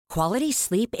Quality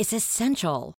sleep is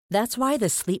essential. That's why the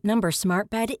Sleep Number Smart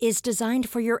Bed is designed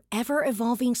for your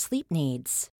ever-evolving sleep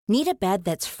needs. Need a bed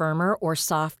that's firmer or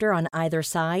softer on either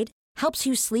side? Helps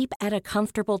you sleep at a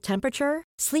comfortable temperature?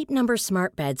 Sleep Number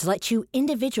Smart Beds let you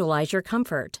individualize your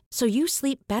comfort, so you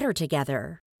sleep better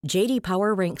together. J.D.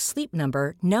 Power ranks Sleep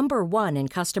Number number 1 in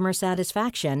customer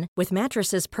satisfaction with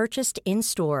mattresses purchased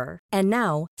in-store. And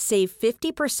now, save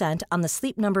 50% on the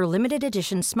Sleep Number Limited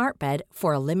Edition Smart Bed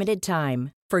for a limited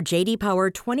time. For J.D. Power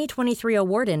 2023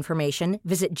 award information,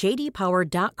 visit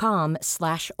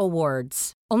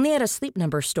jdpower.com/awards. Only at a Sleep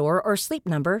Number store or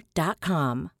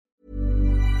sleepnumber.com.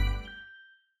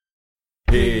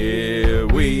 Here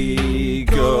we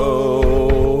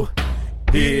go.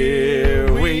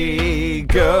 Here we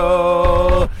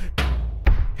go.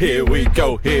 Here we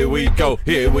go. Here we go.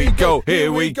 Here we go.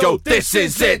 Here we go. This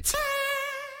is it.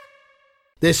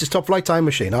 This is Top Flight Time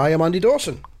Machine. I am Andy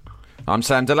Dawson. I'm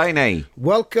Sam Delaney.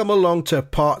 Welcome along to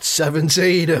part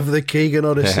 17 of the Keegan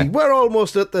Odyssey. We're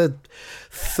almost at the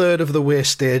third of the way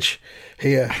stage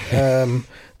here.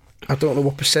 I don't know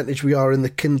what percentage we are in the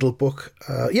Kindle book.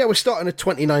 We're starting at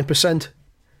 29%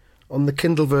 on the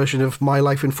Kindle version of My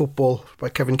Life in Football by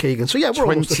Kevin Keegan. So, we're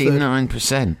almost a third.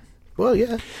 29%. Well,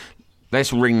 yeah.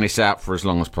 Let's wring this out for as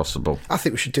long as possible. I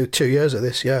think we should do 2 years of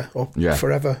this, or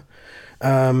forever.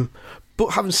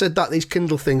 But having said that, these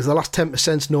Kindle things, the last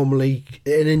 10% is normally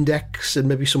an index and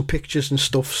maybe some pictures and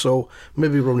stuff, so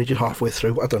maybe we're only just halfway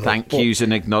through. I don't know. Thank yous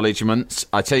and acknowledgements.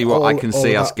 I tell you what, I can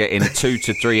see us getting 2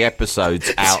 to 3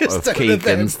 episodes out of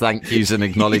Keegan's thank yous and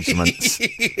acknowledgements.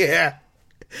 Yeah,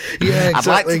 exactly. I'd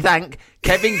like to thank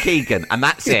Kevin Keegan, and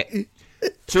that's it.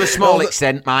 To a small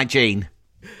extent, my Gene.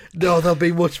 No, there'll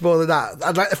be much more than that.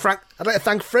 I'd like to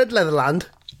thank Fred Leatherland.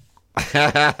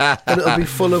 And it'll be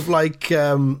full of like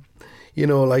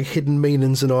hidden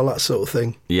meanings and all that sort of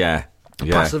thing. Yeah.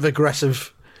 Passive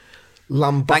aggressive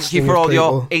lambasting. Thank you for all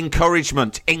your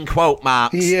encouragement, in quote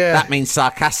marks. Yeah. That means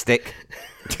sarcastic.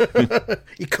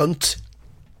 You cunt.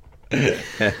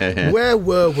 Where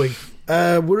were we?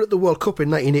 We're at the World Cup in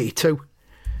 1982.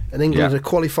 And England had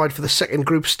qualified for the second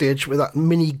group stage with that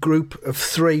mini group of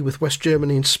 3 with West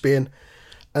Germany and Spain.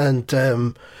 And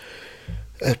a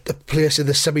place in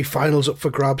the semi-finals up for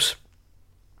grabs.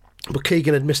 But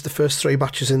Keegan had missed the first 3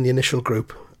 matches in the initial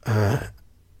group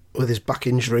with his back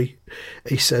injury.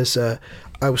 He says,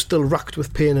 I was still racked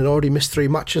with pain and already missed 3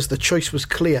 matches. The choice was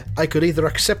clear. I could either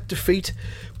accept defeat,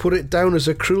 put it down as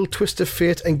a cruel twist of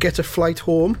fate and get a flight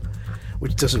home,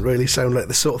 which doesn't really sound like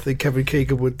the sort of thing Kevin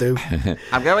Keegan would do.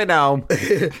 I'm going home.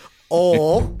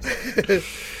 Or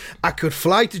I could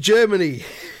fly to Germany.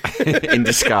 In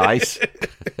disguise.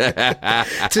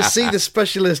 To see the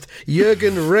specialist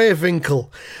Jürgen Rehwinkel,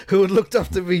 who had looked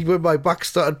after me when my back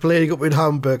started playing up in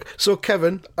Hamburg. So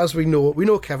Kevin, as we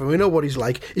know Kevin, we know what he's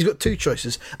like. He's got 2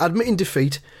 choices: admitting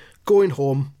defeat, going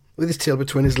home with his tail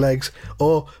between his legs,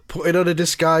 or putting on a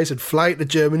disguise and flying to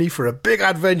Germany for a big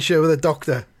adventure with a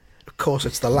doctor. Of course,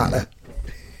 it's the latter.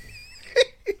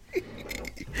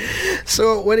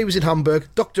 So when he was in Hamburg,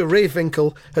 Dr.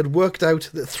 Rehwinkel had worked out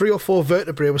that 3 or 4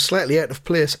 vertebrae were slightly out of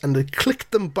place and had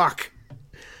clicked them back.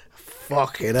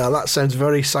 Fucking hell, that sounds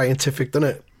very scientific, doesn't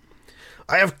it?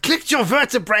 I have clicked your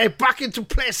vertebrae back into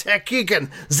place, Herr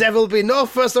Keegan. There will be no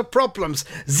further problems.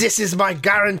 This is my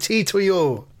guarantee to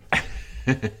you.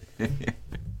 I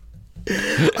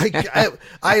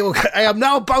am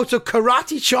now about to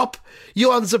karate chop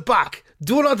you on the back.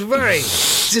 Do not worry.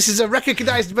 This is a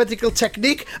recognised medical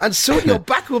technique, and soon your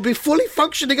back will be fully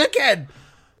functioning again.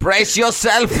 Brace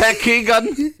yourself, Herr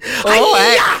Keegan.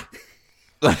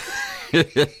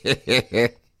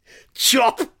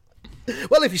 Chop.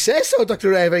 Well, if you say so,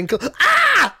 Dr. Rehwinkel.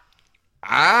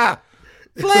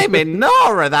 Blaming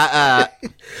Nora, that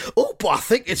Oh, but I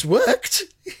think it's worked.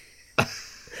 I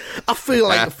feel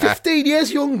like 15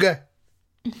 years younger.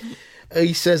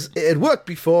 He says, it had worked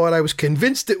before and I was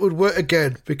convinced it would work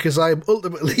again because I am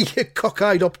ultimately a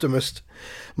cockeyed optimist.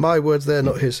 My words there,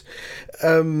 not his.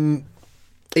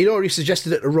 He'd already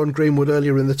suggested it to Ron Greenwood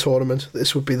earlier in the tournament.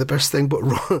 This would be the best thing, but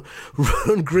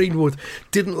Ron Greenwood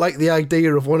didn't like the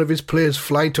idea of one of his players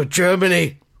flying to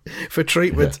Germany for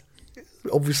treatment.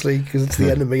 Obviously, because it's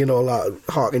the enemy and all that,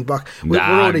 harking back.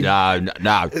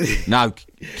 No,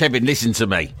 Kevin, listen to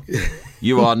me.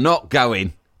 You are not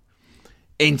going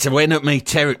into enemy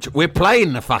territory. We're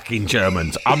playing the fucking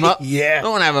Germans. I'm not. I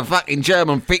don't want to have a fucking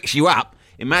German fix you up.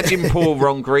 Imagine poor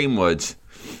Ron Greenwood,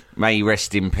 may he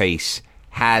rest in peace,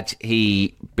 had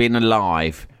he been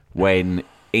alive when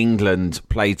England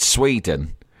played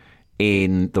Sweden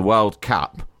in the World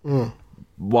Cup,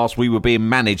 whilst we were being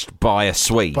managed by a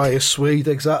Swede. By a Swede,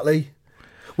 exactly.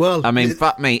 Well, I mean,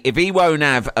 fuck me. If he won't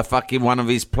have a fucking one of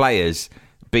his players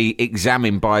be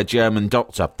examined by a German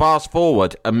doctor, fast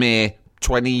forward a mere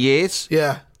 20 years.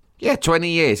 Yeah. Yeah, 20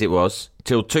 years it was,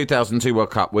 till 2002 World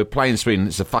Cup. We're playing Sweden.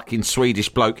 It's a fucking Swedish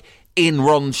bloke in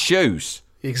Ron's shoes.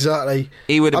 Exactly.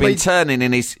 He would have been turning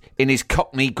in his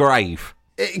Cockney grave.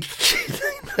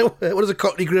 What does a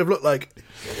Cockney grave look like?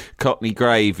 Cockney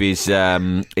grave is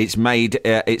it's made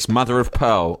it's mother of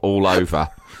pearl all over,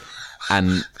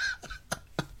 and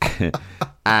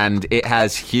and it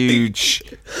has huge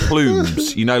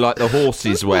plumes, you know, like the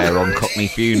horses wear on Cockney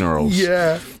funerals.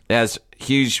 Yeah, it has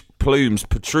huge plumes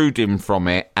protruding from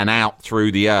it and out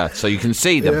through the earth, so you can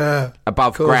see them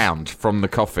above ground from the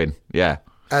coffin. Yeah,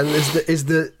 and is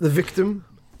the victim,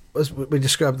 as we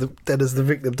describe the dead as the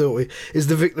victim, don't we? Is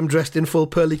the victim dressed in full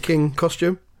Pearly King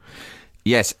costume?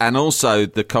 Yes, and also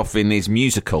the coffin is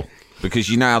musical, because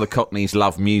you know how the Cockneys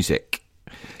love music.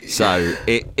 So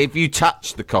if you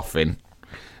touch the coffin,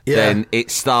 then it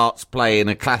starts playing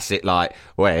a classic like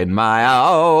 "When My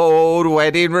Old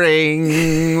Wedding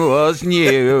Ring Was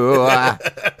New."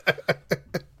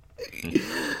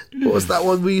 What was that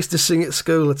one we used to sing at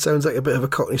school? It sounds like a bit of a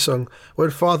Cockney song.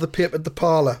 When Father papered the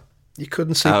parlour, you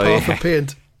couldn't see par for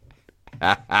paint.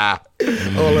 All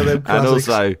of them classics. And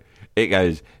also, it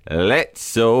goes,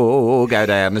 "Let's all go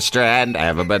down the Strand,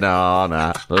 have a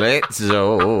banana. Let's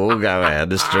all go down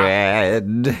the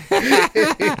Strand."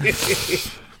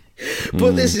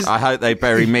 But this is... I hope they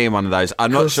bury me in one of those.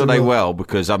 I'm not sure they will,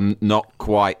 because I'm not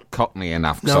quite Cockney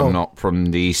enough, because I'm not from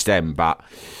the East End, but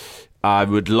I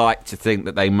would like to think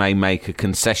that they may make a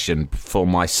concession for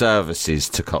my services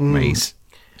to Cockneys.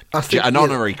 An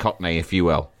honorary Cockney, if you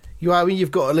will. I mean, you've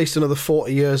got at least another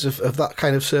 40 years of that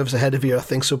kind of service ahead of you, I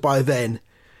think. So by then,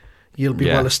 you'll be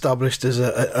well established as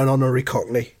an honorary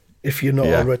Cockney, if you're not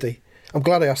already. I'm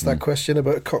glad I asked that question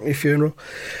about a Cockney funeral.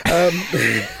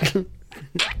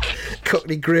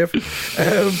 Cockney grave.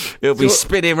 He'll be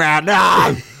spinning round.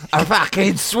 No, a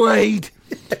fucking Swede.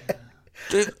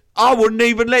 I wouldn't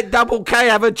even let Double K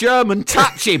have a German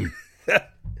touch him,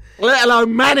 let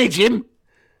alone manage him.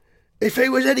 If he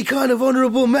was any kind of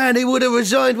honourable man, he would have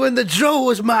resigned when the draw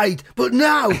was made. But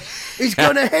now, he's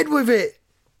gone ahead with it.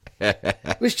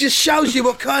 Which just shows you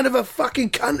what kind of a fucking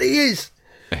cunt he is.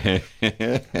 But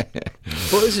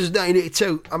this is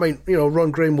 1982. I mean, you know,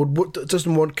 Ron Greenwood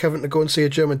doesn't want Kevin to go and see a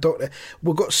German doctor.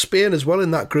 We've got Spain as well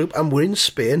in that group, and we're in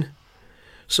Spain.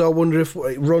 So I wonder if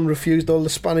Ron refused all the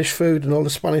Spanish food and all the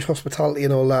Spanish hospitality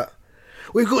and all that.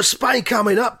 We've got Spain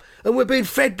coming up, and we're being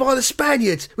fed by the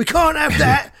Spaniards. We can't have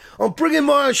that. I'm bringing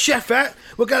my own chef out.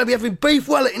 We're going to be having beef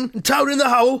Wellington and toad in the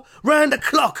hole round the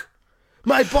clock.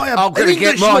 Made by I'm going to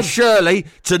get my Shirley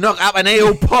to knock up an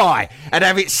eel pie and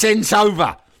have it sent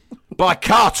over by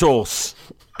cart horse.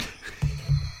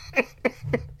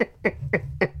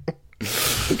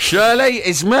 Shirley,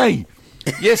 it's me.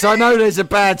 Yes, I know there's a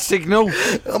bad signal.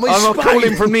 I'm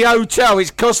calling from the hotel. It's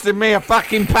costing me a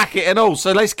fucking packet and all.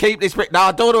 So let's keep this. No,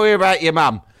 I don't want to hear about your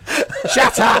mum.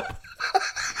 Shut up.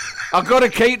 I've got to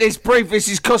keep this brief. This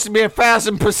is costing me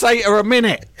 1,000 peseta a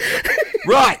minute.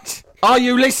 Right. Are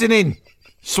you listening?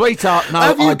 Sweetheart, no,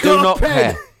 I do not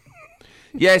care.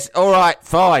 Yes, all right,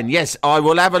 fine. Yes, I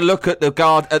will have a look at the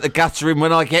guttering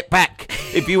when I get back.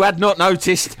 If you had not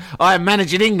noticed, I am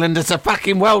managing England at a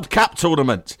fucking World Cup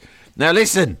tournament. Now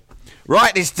listen,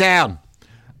 write this down.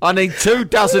 I need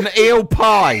 24 eel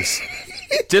pies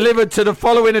delivered to the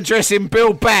following address in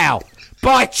Bilbao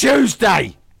by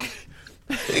Tuesday.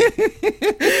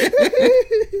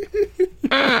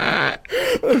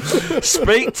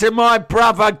 Speak to my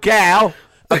brother Gal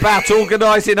about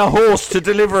organising a horse to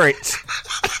deliver it.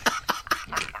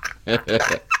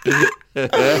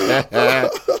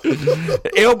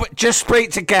 Just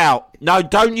speak to Gal. No,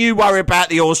 don't you worry about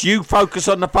the horse. You focus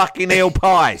on the fucking eel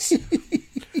pies.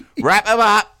 Wrap them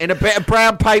up in a bit of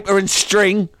brown paper and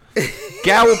string.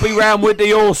 Gal will be round with the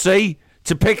horsey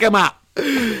to pick them up.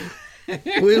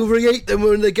 We'll reheat them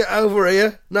when they get over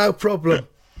here. No problem.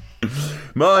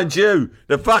 Mind you,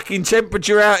 the fucking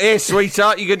temperature out here,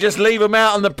 sweetheart, you can just leave them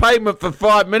out on the pavement for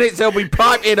 5 minutes, they'll be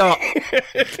piping hot.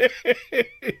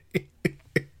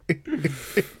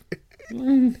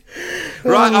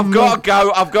 Right, I've got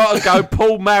to go.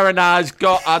 Paul Mariner's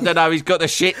got, I don't know, he's got the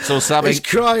shits or something. He's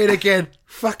crying again.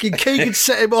 Fucking Keegan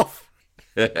set him off.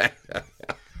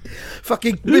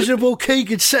 Fucking miserable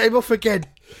Keegan set him off again.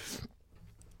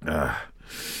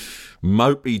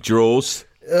 Mopey draws.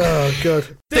 Oh,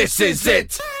 God. This is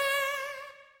it!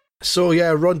 So,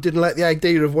 yeah, Ron didn't like the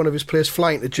idea of one of his players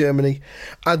flying to Germany,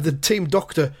 and the team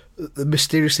doctor, the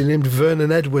mysteriously named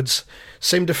Vernon Edwards,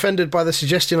 seemed offended by the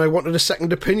suggestion I wanted a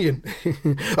second opinion.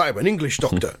 I'm an English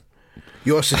doctor.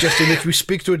 You're suggesting that we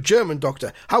speak to a German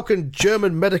doctor. How can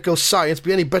German medical science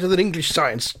be any better than English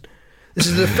science? This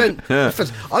is an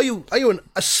offence. Are you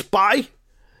a spy?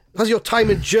 Has your time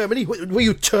in Germany, were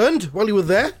you turned while you were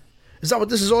there? Is that what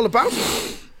this is all about?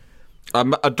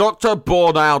 I'm a doctor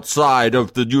born outside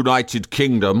of the United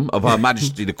Kingdom of Her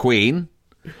Majesty the Queen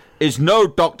is no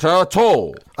doctor at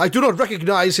all. I do not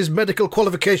recognise his medical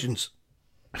qualifications.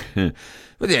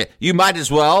 But you might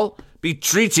as well be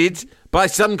treated by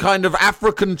some kind of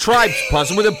African tribes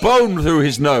person with a bone through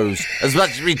his nose, as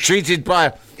much as be treated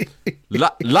by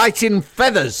lighting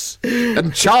feathers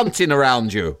and chanting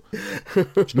around you.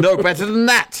 It's no better than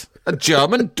that. A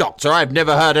German doctor? I've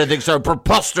never heard anything so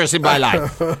preposterous in my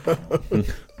life.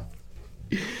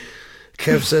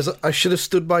 Kev says, I should have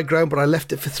stood my ground, but I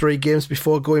left it for 3 games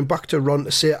before going back to Ron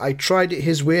to say I tried it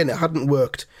his way and it hadn't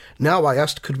worked. Now I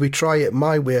asked, could we try it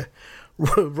my way?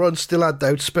 Ron still had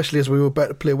doubts, especially as we were about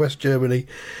to play West Germany,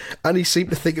 and he seemed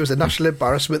to think it was a national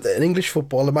embarrassment that an English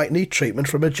footballer might need treatment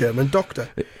from a German doctor.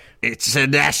 It's a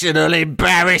national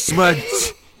embarrassment.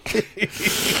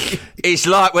 It's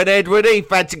like when Edward Heath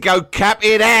had to go cap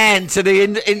in hand to the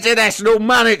International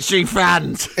Monetary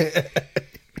Fund.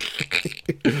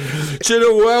 To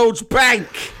the World Bank.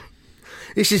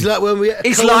 This is like when we...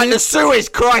 It's like the Suez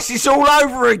Crisis all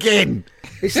over again.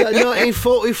 It's like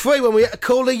 1943 when we had to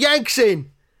call the Yanks in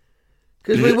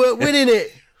because we weren't winning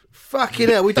it. Fucking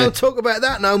hell, we don't talk about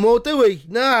that no more, do we?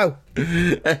 No.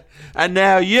 And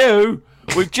now you,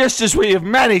 just as we have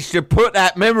managed to put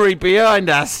that memory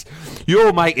behind us,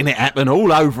 you're making it happen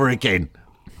all over again.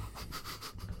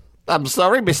 I'm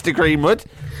sorry, Mr. Greenwood,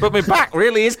 but my back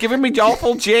really is giving me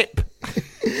awful jip.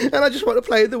 And I just want to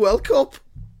play in the World Cup.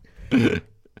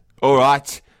 All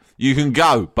right. You can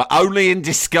go, but only in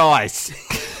disguise.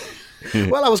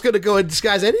 Well, I was going to go in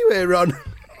disguise anyway, Ron.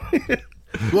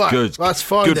 What? Good. That's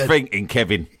fine. Good then. thinking,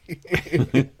 Kevin.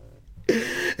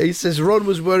 He says Ron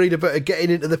was worried about getting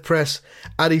into the press,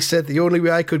 and he said the only way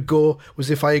I could go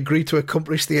was if I agreed to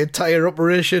accomplish the entire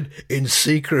operation in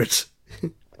secret.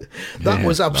 That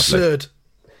was absurd.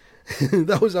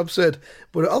 That was absurd,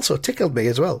 but it also tickled me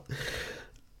as well.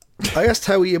 I asked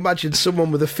how he imagined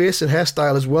someone with a face and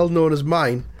hairstyle as well known as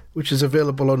mine, which is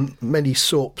available on many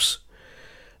soaps,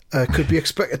 could be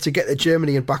expected to get to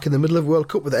Germany and back in the middle of World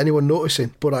Cup without anyone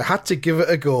noticing, but I had to give it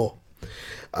a go.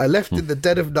 I left in the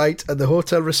dead of night and the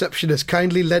hotel receptionist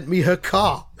kindly lent me her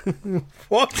car.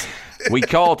 What? We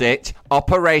called it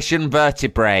Operation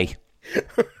Vertebrae.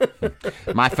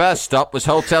 My first stop was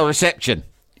hotel reception.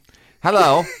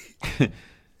 Hello.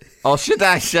 Or should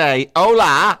I say,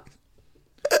 hola.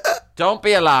 Don't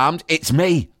be alarmed, it's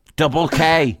me, Double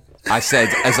K. I said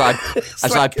as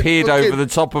I peered over the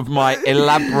top of my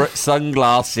elaborate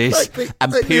sunglasses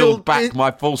and peeled back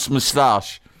my false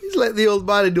moustache. He's like the old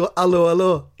man in Hello,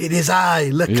 hello. It is I,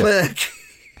 Leclerc.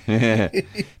 Yeah.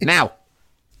 Now,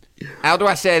 how do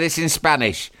I say this in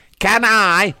Spanish? Can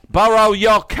I borrow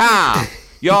your car?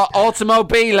 Your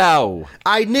automobilo?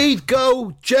 I need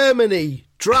go Germany.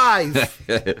 Drive.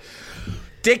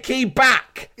 Dicky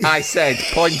back, I said,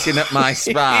 pointing at my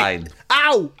spine.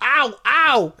 Ow, ow,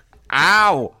 ow.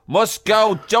 Ow, must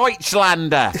go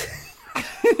Deutschlander.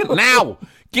 Now,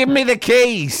 give me the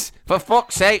keys. For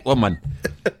fuck's sake, woman.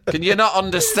 Can you not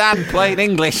understand plain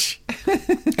English?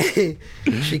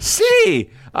 See,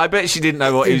 I bet she didn't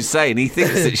know what he was saying. He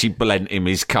thinks that she lent him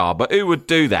his car, but who would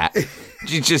do that?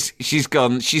 She's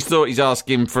thought he's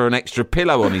asking for an extra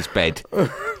pillow on his bed.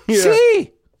 Yeah.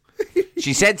 See?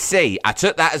 She said see. I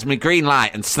took that as my green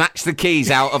light and snatched the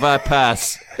keys out of her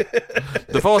purse.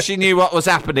 Before she knew what was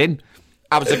happening,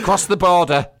 I was across the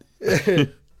border.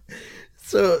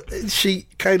 So she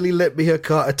kindly lent me her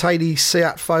car, a tiny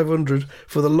Seat 500,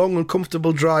 for the long and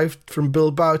comfortable drive from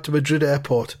Bilbao to Madrid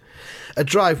airport. A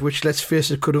drive which, let's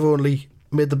face it, could have only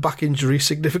made the back injury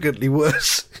significantly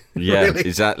worse. Yeah, really.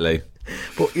 Exactly.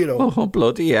 But, you know. Oh,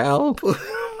 bloody hell.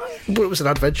 But it was an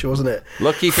adventure, wasn't it?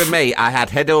 Lucky for me, I had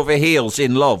Head Over Heels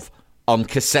in Love on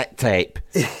cassette tape,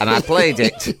 and I played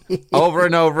it over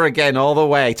and over again all the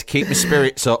way to keep my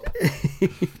spirits up.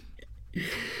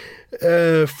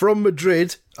 From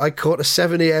Madrid, I caught a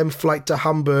 7 a.m. flight to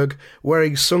Hamburg,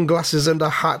 wearing sunglasses and a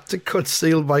hat to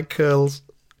conceal my curls.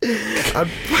 And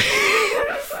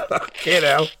fucking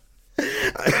hell.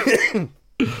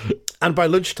 And by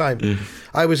lunchtime,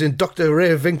 I was in Dr.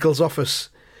 Ray Winkle's office.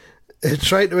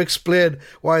 trying to explain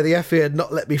why the FA had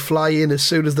not let me fly in as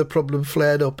soon as the problem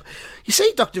flared up. You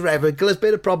see, Dr. Ravenkle, there's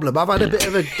been a problem. I've had a bit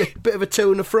of a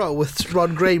to and fro with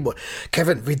Ron Greenwood.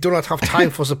 Kevin, we do not have time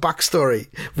for the backstory.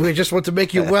 We just want to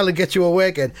make you well and get you away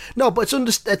again. No, but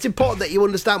it's important that you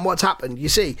understand what's happened. You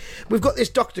see, we've got this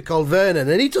doctor called Vernon,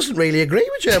 and he doesn't really agree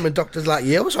with German doctors like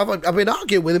you, so I've been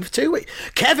arguing with him for 2 weeks.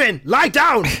 Kevin, lie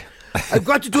down! I've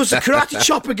got to do the karate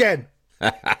chop again.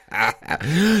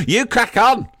 You crack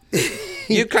on.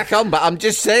 You crack on, but I'm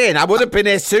just saying, I would have been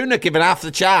here sooner given half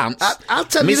the chance. I'll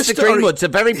tell you the story. Mr. Greenwood's a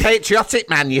very patriotic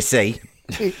man, you see.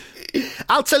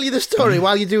 I'll tell you the story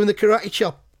while you're doing the karate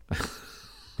chop.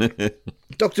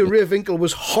 Dr. Ravenkle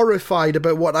was horrified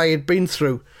about what I had been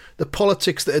through, the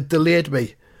politics that had delayed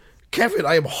me. Kevin,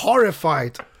 I am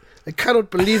horrified. I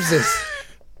cannot believe this.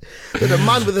 That a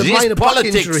man with a minor back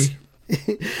injury...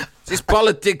 This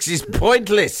politics is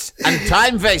pointless and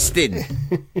time-wasting.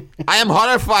 I am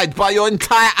horrified by your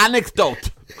entire anecdote.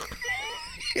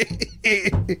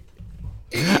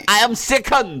 I am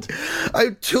sickened.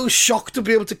 I'm too shocked to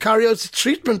be able to carry out the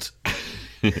treatment.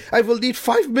 I will need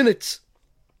 5 minutes.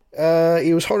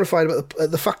 He was horrified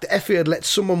about the fact that Effie had let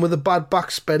someone with a bad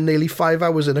back spend nearly 5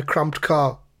 hours in a cramped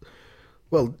car.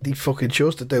 Well, he fucking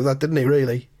chose to do that, didn't he,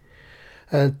 really?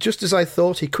 And just as I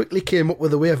thought, he quickly came up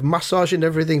with a way of massaging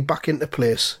everything back into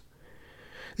place.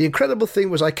 The incredible thing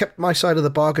was I kept my side of the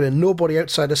bargain and nobody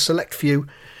outside a select few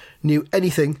knew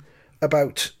anything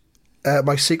about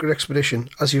my secret expedition.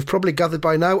 As you've probably gathered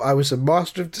by now, I was a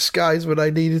master of disguise when I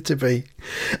needed to be.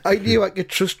 I knew I could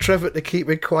trust Trevor to keep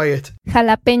me quiet.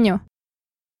 Jalapeño.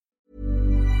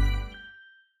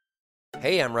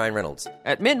 Hey, I'm Ryan Reynolds.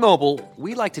 At Mint Mobile,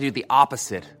 we like to do the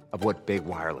opposite of what Big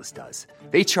Wireless does.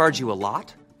 They charge you a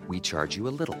lot, we charge you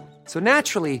a little. So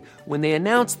naturally, when they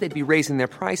announced they'd be raising their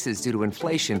prices due to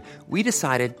inflation, we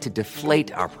decided to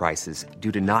deflate our prices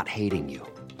due to not hating you.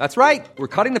 That's right. We're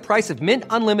cutting the price of Mint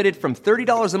Unlimited from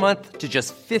 $30 a month to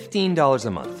just $15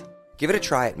 a month. Give it a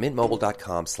try at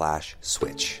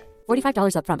mintmobile.com/switch.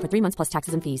 $45 up front for 3 months plus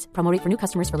taxes and fees. Promo rate for new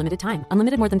customers for limited time.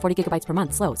 Unlimited more than 40 gigabytes per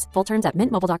month. Slows full terms at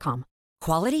mintmobile.com.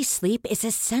 Quality sleep is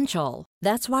essential.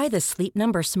 That's why the Sleep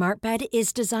Number Smart Bed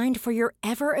is designed for your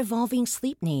ever-evolving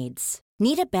sleep needs.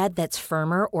 Need a bed that's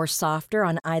firmer or softer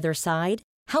on either side?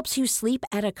 Helps you sleep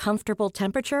at a comfortable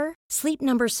temperature? Sleep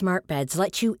Number Smart Beds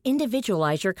let you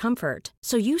individualize your comfort,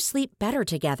 so you sleep better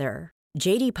together.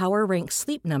 J.D. Power ranks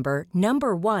Sleep Number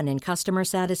number 1 in customer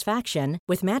satisfaction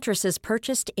with mattresses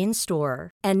purchased in-store.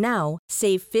 And now,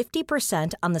 save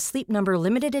 50% on the Sleep Number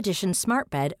Limited Edition Smart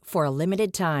Bed for a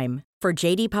limited time. For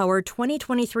J.D. Power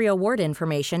 2023 award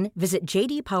information, visit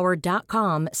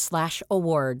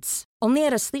jdpower.com/awards. Only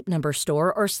at a Sleep Number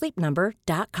store or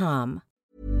sleepnumber.com.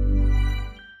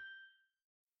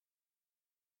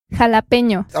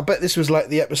 Jalapeño. I bet this was like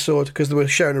the episode, because they were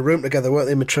sharing a room together, weren't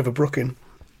they, with Trevor Brooking?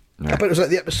 Yeah. I bet it was like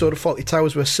the episode of Fawlty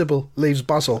Towers where Sybil leaves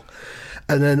Basil,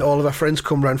 and then all of her friends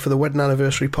come round for the wedding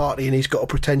anniversary party, and he's got to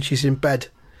pretend she's in bed,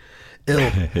 ill,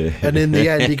 and in the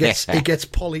end he gets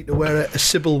Polly to wear a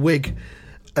Sybil wig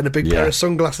and a big pair of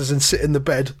sunglasses and sit in the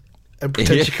bed and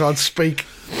pretend she can't speak.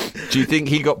 Do you think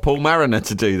he got Paul Mariner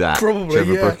to do that? Probably,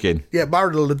 Trevor Brooking. Yeah,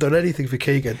 Mariner would have done anything for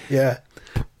Keegan. Yeah.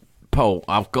 Paul,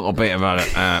 I've got a bit of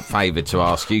a favour to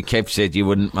ask you. Kev said you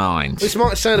wouldn't mind. This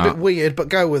might sound a bit weird, but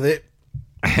go with it.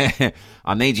 I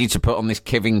need you to put on this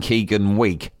Kevin Keegan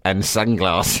wig and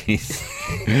sunglasses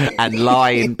and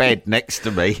lie in bed next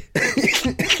to me.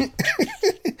 If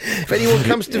anyone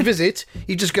comes to visit,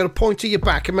 you just got to point to your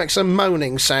back and make some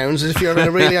moaning sounds as if you're having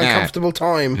a really uncomfortable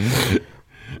time.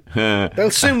 They'll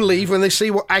soon leave when they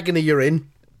see what agony you're in.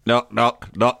 Knock,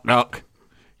 knock, knock, knock.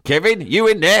 Kevin, you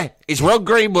in there? It's Ron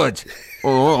Greenwood.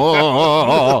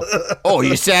 Oh,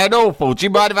 you sound awful. Do you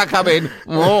mind if I come in?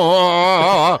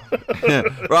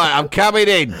 Right, I'm coming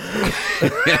in.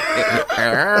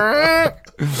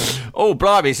 Oh,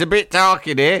 blimey, it's a bit dark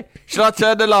in here. Shall I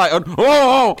turn the light on?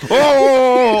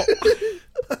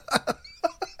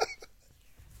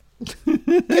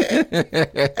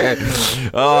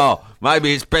 Oh,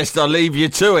 maybe it's best I leave you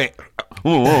to it.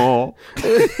 Well,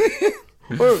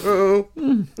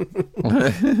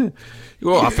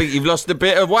 I think you've lost a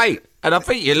bit of weight, and I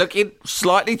think you're looking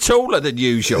slightly taller than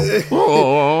usual.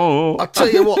 I'll tell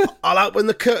you what, I'll open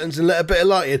the curtains and let a bit of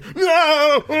light in.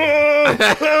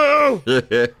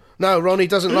 No, Ronnie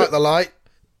doesn't like the light.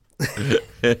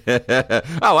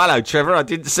 Oh, hello, Trevor. I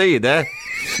didn't see you there.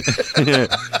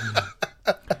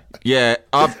 Yeah,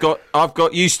 I've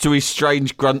got used to his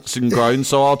strange grunts and groans,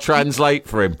 so I'll translate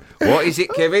for him. What is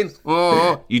it, Kevin?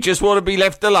 Oh, you just want to be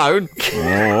left alone?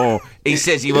 Oh, he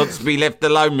says he wants to be left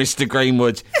alone, Mr.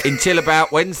 Greenwood, until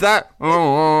about, when's that?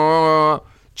 Oh,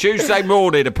 Tuesday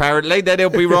morning, apparently. Then he'll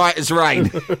be right as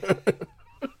rain.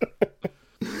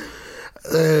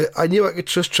 I knew I could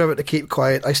trust Trevor to keep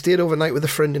quiet. I stayed overnight with a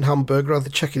friend in Hamburg rather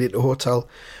than checking into a hotel.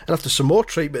 And after some more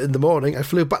treatment in the morning, I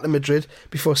flew back to Madrid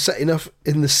before setting off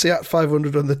in the Seat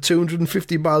 500 on the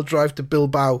 250-mile drive to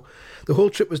Bilbao. The whole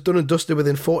trip was done and dusted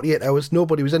within 48 hours.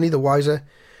 Nobody was any the wiser.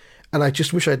 And I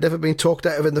just wish I'd never been talked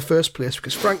out of it in the first place,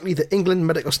 because frankly, the England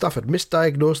medical staff had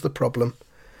misdiagnosed the problem.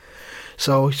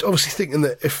 So he's obviously thinking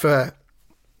that if the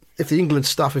England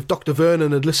staff, if Dr.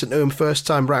 Vernon had listened to him first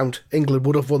time round, England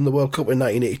would have won the World Cup in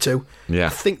 1982. Yeah. I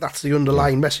think that's the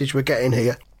underlying message we're getting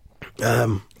here.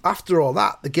 After all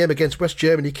that, the game against West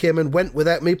Germany came and went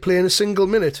without me playing a single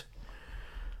minute.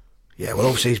 Yeah, well,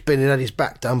 obviously he's been in at his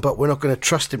back down, but we're not going to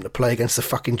trust him to play against the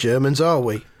fucking Germans, are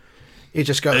we? He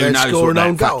just got there and scored an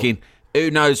own goal. Who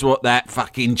knows what that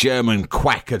fucking German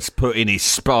quack has put in his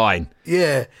spine?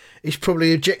 Yeah, he's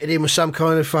probably injected him with some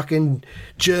kind of fucking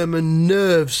German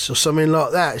nerves or something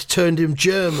like that. It's turned him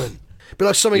German. Be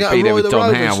like something out of Roy the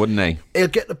Don Rovers. Howe, wouldn't he? He'll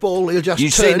get the ball, he'll just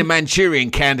You've seen the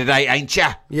Manchurian Candidate, ain't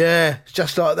ya? Yeah, it's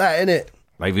just like that, isn't it?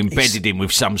 They've embedded him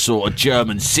with some sort of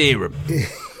German serum.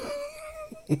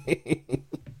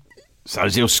 So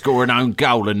he'll score an own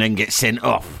goal and then get sent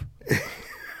off.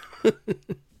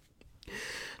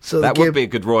 So that would be a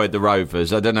good Roy of the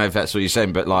Rovers. I don't know if that's what you're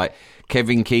saying, but like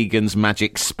Kevin Keegan's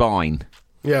magic spine.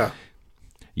 Yeah.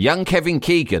 Young Kevin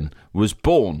Keegan was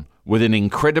born with an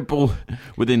incredible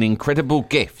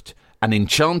gift, an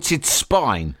enchanted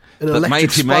spine that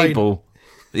made him able.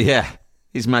 Yeah,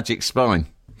 his magic spine,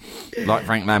 like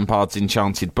Frank Lampard's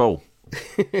enchanted ball.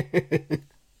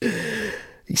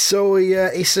 So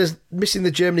he says missing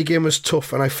the Germany game was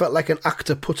tough, and I felt like an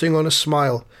actor putting on a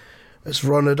smile, as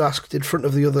Ron had asked in front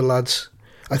of the other lads.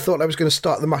 I thought I was going to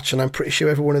start the match, and I'm pretty sure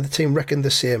everyone in the team reckoned the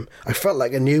same. I felt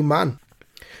like a new man.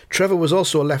 Trevor was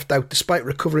also left out despite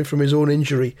recovering from his own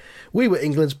injury. We were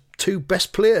England's two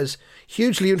best players,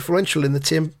 hugely influential in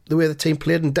the way the team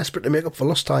played and desperate to make up for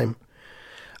lost time.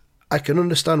 I can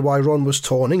understand why Ron was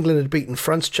torn. England had beaten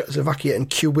France, Czechoslovakia and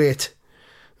Kuwait.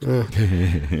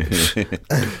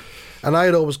 And I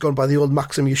had always gone by the old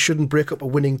maxim, you shouldn't break up a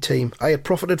winning team. I had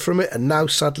profited from it, and now,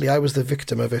 sadly, I was the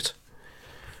victim of it.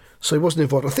 So he wasn't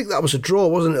involved. I think that was a draw,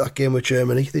 wasn't it, that game with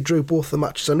Germany? They drew both the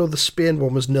matches. I know the Spain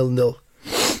one was 0-0.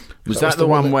 Was that the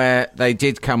one where they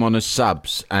did come on as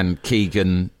subs and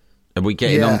Keegan... Are we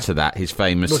getting onto that, his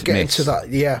famous We're getting miss? to that,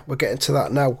 yeah. We're getting to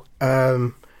that now.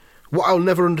 What I'll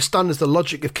never understand is the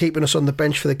logic of keeping us on the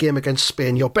bench for the game against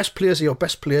Spain. Your best players are your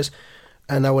best players.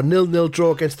 And our 0-0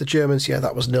 draw against the Germans, yeah,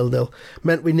 that was 0-0,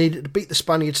 meant we needed to beat the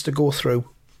Spaniards to go through.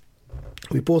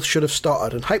 We both should have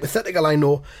started. And hypothetical, I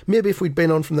know, maybe if we'd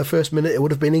been on from the first minute, it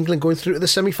would have been England going through to the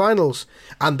semi-finals.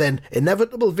 And then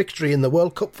inevitable victory in the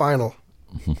World Cup final.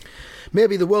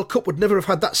 Maybe the World Cup would never have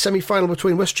had that semi-final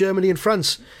between West Germany and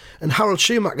France. And Harold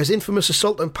Schumacher's infamous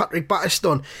assault on Patrick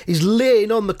Battiston is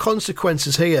laying on the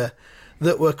consequences here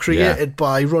that were created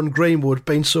by Ron Greenwood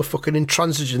being so fucking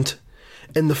intransigent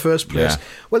in the first place. Yeah.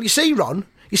 Well, you see, Ron,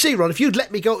 if you'd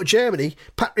let me go to Germany,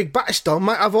 Patrick Battiston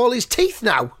might have all his teeth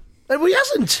now. And he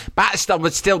hasn't. Battiston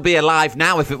would still be alive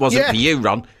now if it wasn't for you,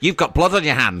 Ron. You've got blood on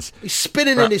your hands. He's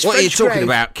spinning in his What French are you talking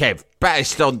grave. about, Kev?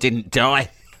 Battiston didn't die.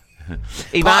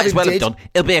 He might as well have done.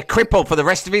 He'll be a cripple for the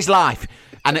rest of his life.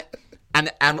 And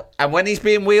when he's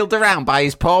being wheeled around by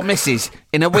his poor missus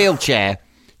in a wheelchair,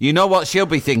 you know what she'll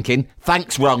be thinking?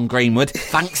 Thanks, Ron Greenwood.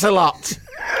 Thanks a lot.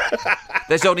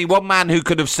 There's only one man who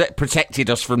could have protected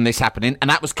us from this happening, and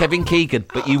that was Kevin Keegan,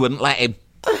 but you wouldn't let him.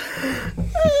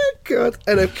 Oh, God.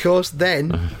 And of course,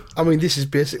 then, I mean, this is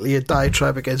basically a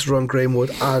diatribe against Ron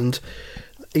Greenwood, and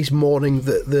he's mourning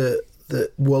the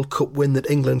World Cup win that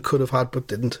England could have had but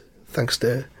didn't, thanks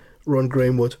to Ron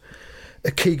Greenwood.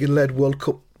 A Keegan-led World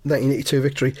Cup 1982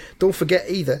 victory. Don't forget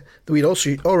either that we'd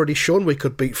also already shown we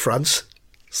could beat France.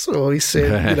 So he's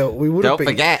saying, we would have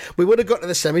we would have got to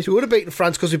the semis. We would have beaten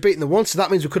France because we've beaten them once. So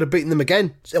that means we could have beaten them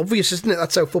again. It's obvious, isn't it?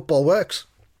 That's how football works.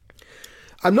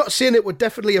 I'm not saying it would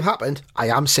definitely have happened. I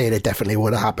am saying it definitely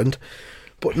would have happened.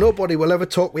 But nobody will ever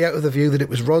talk me out of the view that it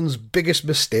was Ron's biggest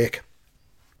mistake.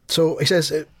 So he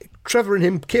says, Trevor and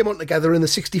him came on together in the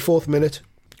 64th minute.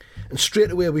 And straight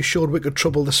away we showed we could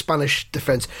trouble the Spanish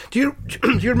defence. Do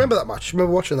you remember that match?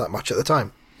 Remember watching that match at the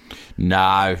time? No,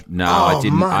 I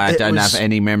didn't. Man, I don't have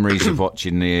any memories of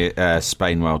watching the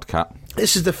Spain World Cup.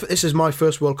 This is my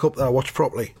first World Cup that I watched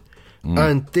properly,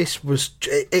 and this was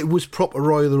proper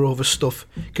Roy of the Rovers stuff,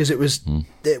 because it was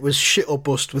shit or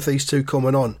bust with these two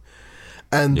coming on,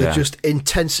 and the just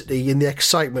intensity and the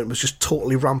excitement was just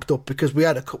totally ramped up because we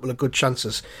had a couple of good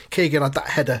chances. Keegan had that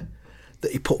header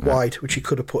that he put wide, which he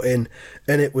could have put in,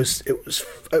 and it was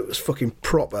fucking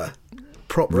proper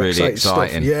really exciting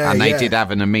stuff. Yeah, and they did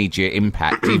have an immediate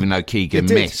impact, even though Keegan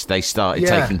missed. They started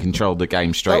taking control of the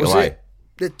game straight away.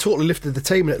 It totally lifted the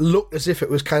team, and it looked as if it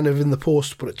was kind of in the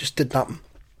post, but it just didn't happen.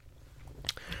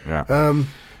 Yeah.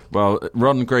 Well,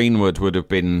 Ron Greenwood would have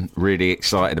been really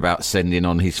excited about sending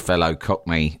on his fellow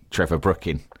Cockney, Trevor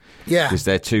Brooking. Yeah. Because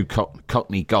they're two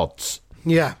Cockney gods.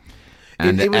 Yeah.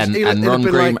 And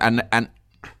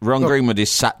Ron Greenwood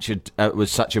is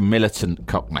was such a militant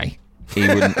Cockney. He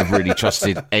wouldn't have really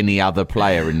trusted any other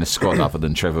player in the squad other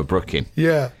than Trevor Brooking.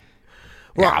 Yeah.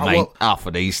 Well, half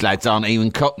of these lads aren't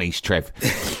even Cockneys, Trev.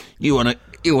 You want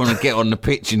to get on the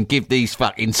pitch and give these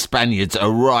fucking Spaniards a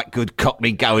right good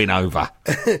Cockney going over.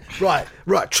 Right,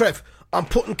 Trev. I'm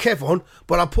putting Kev on,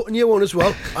 but I'm putting you on as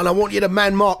well, and I want you to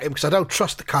man mark him because I don't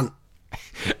trust the cunt.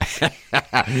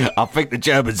 I think the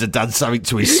Germans have done something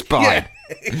to his spine.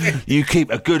 You keep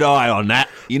a good eye on that.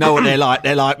 You know what they're like?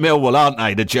 They're like Millwall, aren't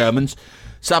they, the Germans?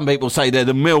 Some people say they're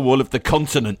the Millwall of the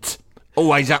continent.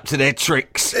 Always up to their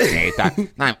tricks.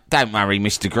 Don't worry,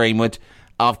 Mr. Greenwood.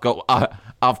 I've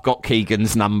got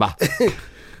Keegan's number.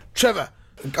 Trevor,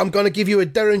 I'm going to give you a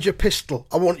Derringer pistol.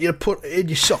 I want you to put it in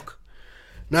your sock.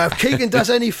 Now, if Keegan does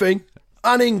anything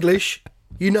un-English,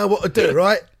 you know what to do,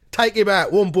 right? Take him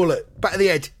out, one bullet, back of the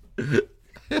head.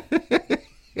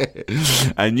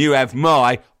 And you have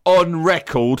my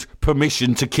on-record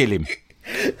permission to kill him.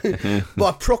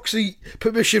 By proxy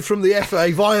permission from the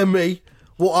FA via me,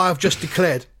 what I have just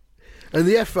declared. And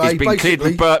the FA He's been cleared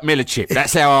with Bert Millichip.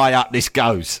 That's how high up this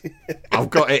goes. I've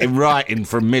got it in writing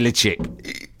from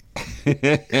Millichip.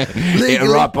 It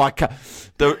arrived by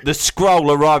the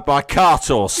scroll arrived by cart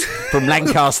horse from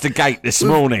Lancaster Gate this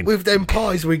morning. With them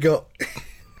pies we got.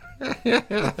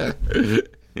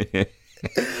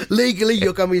 Legally,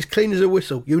 you're going to be as clean as a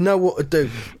whistle. You know what to do.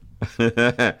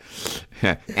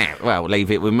 Well, leave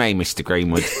it with me, Mr.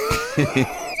 Greenwood.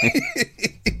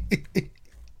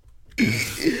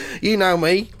 You know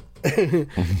me.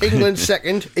 England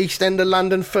second, East End of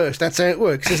London first. That's how it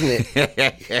works, isn't it?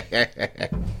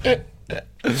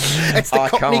 It's the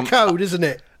Cockney code, isn't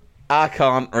it? I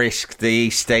can't risk the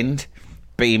East End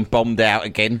being bombed out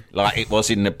again like it was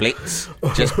in the Blitz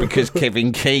just because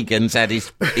Kevin Keegan's had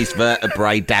his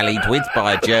vertebrae dallied with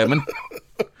by a German.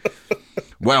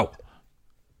 Well,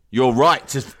 you're right.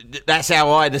 That's how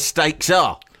high the stakes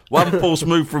are. One false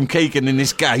move from Keegan in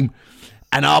this game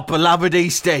and our beloved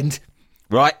East End,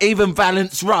 right, even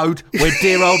Valence Road, where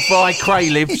dear old Vi Cray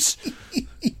lives,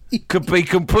 could be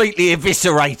completely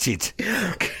eviscerated.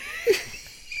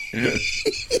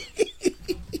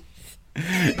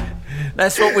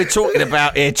 That's what we're talking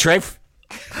about here, Trev.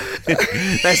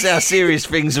 That's how serious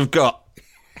things have got.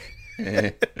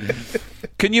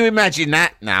 Can you imagine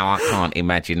that? No, I can't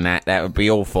imagine that. That would be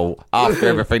awful. After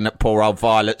everything that poor old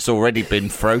Violet's already been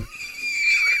through.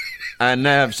 Her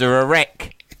nerves are a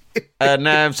wreck.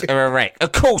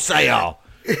 Of course they are.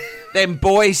 Them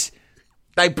boys,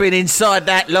 they've been inside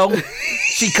that long.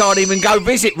 She can't even go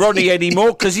visit Ronnie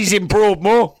anymore because he's in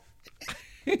Broadmoor.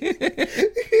 He's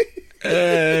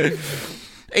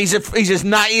as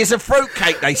nutty as a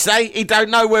fruitcake, they say. He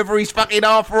don't know whether he's fucking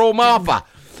Arthur or Martha.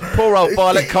 Poor old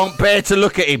Violet can't bear to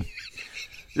look at him.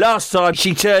 Last time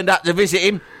she turned up to visit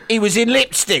him, he was in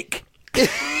lipstick.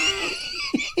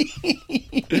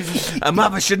 A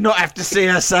mother should not have to see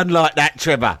her son like that,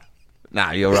 Trevor.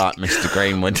 No, you're right, Mr.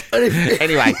 Greenwood.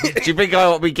 Anyway, do you think I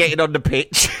ought to be getting on the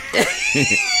pitch?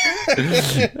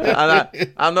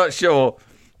 I'm not sure.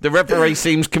 The referee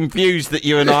seems confused that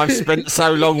you and I have spent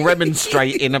so long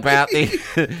remonstrating about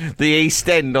the East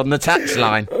End on the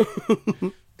touchline.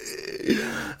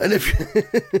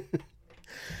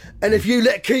 And if you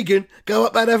let Keegan go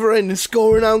up that other end and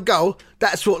score an own goal,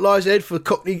 that's what lies ahead for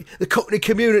the Cockney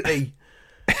community.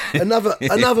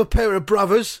 Another pair of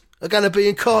brothers are going to be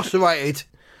incarcerated,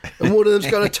 and one of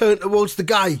them's going to turn towards the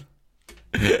gay.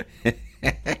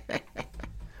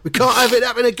 We can't have it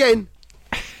happen again.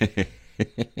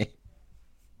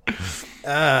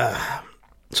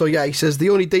 So yeah, he says the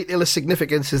only detail of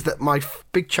significance is that my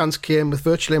big chance came with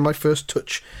virtually my first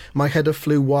touch. My header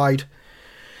flew wide.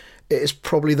 It is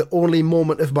probably the only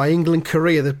moment of my England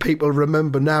career that people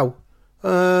remember now.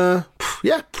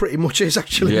 Yeah, pretty much is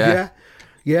actually.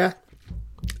 Yeah.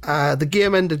 The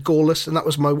game ended goalless, and that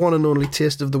was my one and only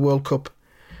taste of the World Cup.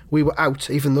 We were out,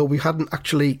 even though we hadn't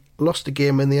actually lost a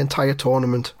game in the entire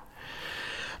tournament.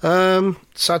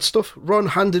 Sad stuff. Ron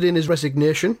handed in his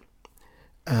resignation.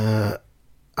 I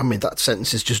mean, that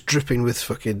sentence is just dripping with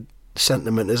fucking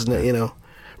sentiment, isn't it? You know,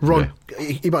 Ron,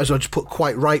 he might as well just put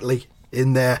quite rightly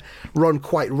in there. Ron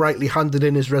quite rightly handed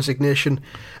in his resignation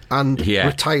and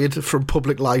retired from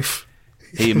public life.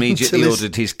 He immediately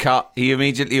ordered his cart. He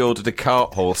immediately ordered a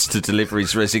cart horse to deliver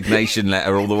his resignation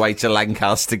letter all the way to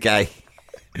Lancaster Gate.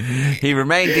 He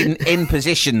remained in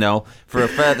position, though, for a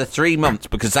further 3 months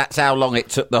because that's how long it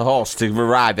took the horse to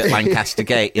arrive at Lancaster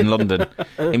Gate in London.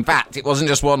 In fact, it wasn't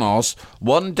just one horse.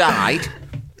 One died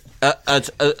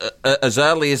as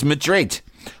early as Madrid.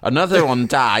 Another one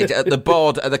died at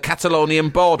the Catalonian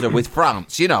border with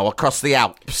France, across the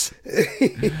Alps.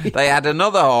 They had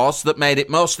another horse that made it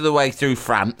most of the way through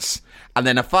France, and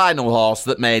then a final horse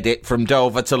that made it from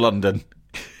Dover to London.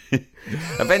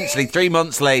 Eventually, 3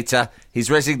 months later,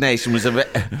 his resignation was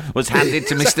handed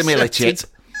to Mr. Milicic,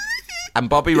 and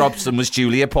Bobby Robson was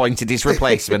duly appointed his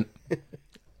replacement.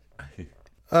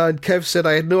 And Kev said,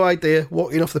 I had no idea,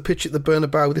 walking off the pitch at the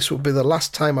Bernabeu, this would be the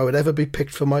last time I would ever be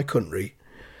picked for my country.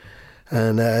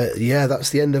 And that's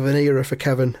the end of an era for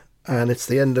Kevin, and it's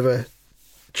the end of a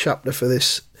chapter for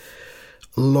this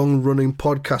long-running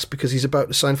podcast because he's about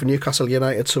to sign for Newcastle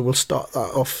United, so we'll start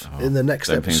that off in the next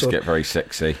episode. Things get very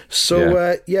sexy.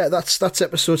 So, that's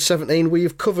episode 17.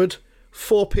 We've covered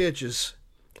 4 pages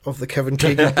of the Kevin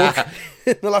Keegan book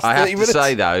in the last 30 minutes. I have to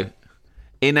say, though,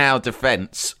 in our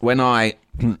defence,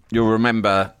 you'll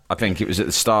remember, I think it was at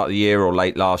the start of the year or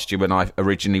late last year when I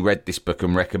originally read this book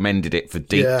and recommended it for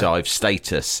deep dive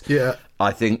status. Yeah.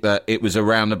 I think that it was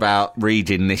around about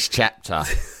reading this chapter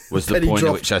was the point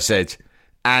at which I said,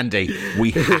 Andy, we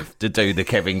have to do the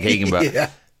Kevin Keegan book. Yeah.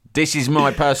 This is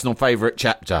my personal favourite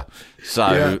chapter.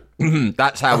 So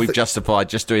that's how we've justified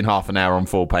just doing half an hour on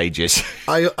 4 pages.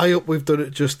 I hope we've done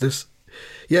it justice.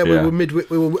 Yeah, we were midway.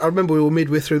 I remember we were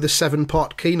midway through the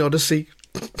 7-part Keane Odyssey.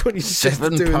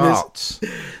 7 parts.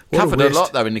 Covered a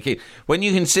lot, though, in the Keane. When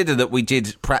you consider that we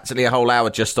did practically a whole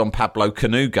hour just on Pablo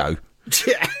Canugo.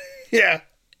 Yeah.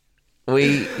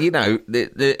 We,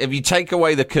 if you take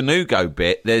away the Canugo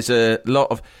bit, there's a lot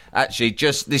of... Actually,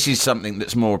 this is something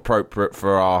that's more appropriate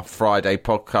for our Friday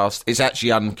podcast. It's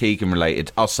actually un-Keegan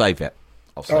related. I'll save it.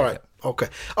 All right. Okay.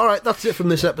 All right, that's it from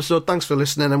this episode. Thanks for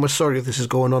listening, and we're sorry if this is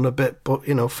going on a bit, but,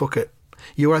 fuck it.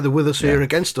 You're either with us or you're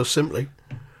against us, simply.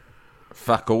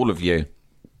 Fuck all of you.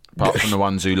 Apart from the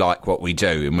ones who like what we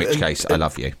do, in which case, I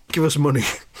love you. Give us money.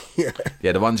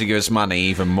 Yeah, the ones who give us money,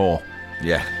 even more.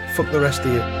 Yeah. Fuck the rest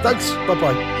of you. Thanks.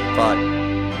 Bye-bye. Bye.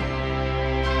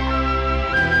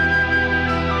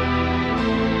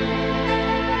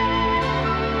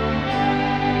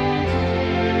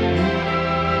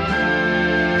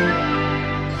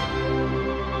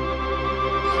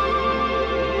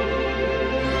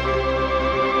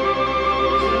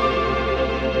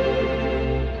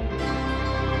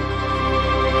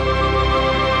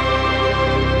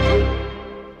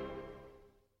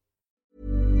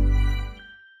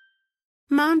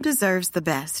 Mom deserves the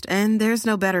best, and there's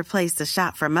no better place to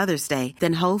shop for Mother's Day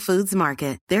than Whole Foods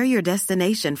Market. They're your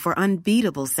destination for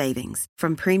unbeatable savings,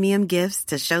 from premium gifts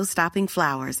to show-stopping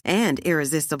flowers and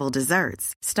irresistible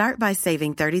desserts. Start by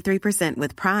saving 33%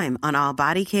 with Prime on all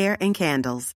body care and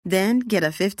candles. Then get a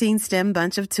 15-stem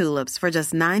bunch of tulips for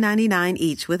just $9.99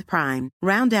 each with Prime.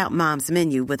 Round out Mom's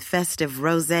menu with festive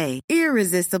rosé,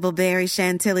 irresistible berry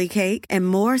chantilly cake, and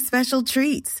more special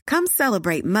treats. Come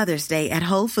celebrate Mother's Day at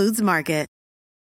Whole Foods Market.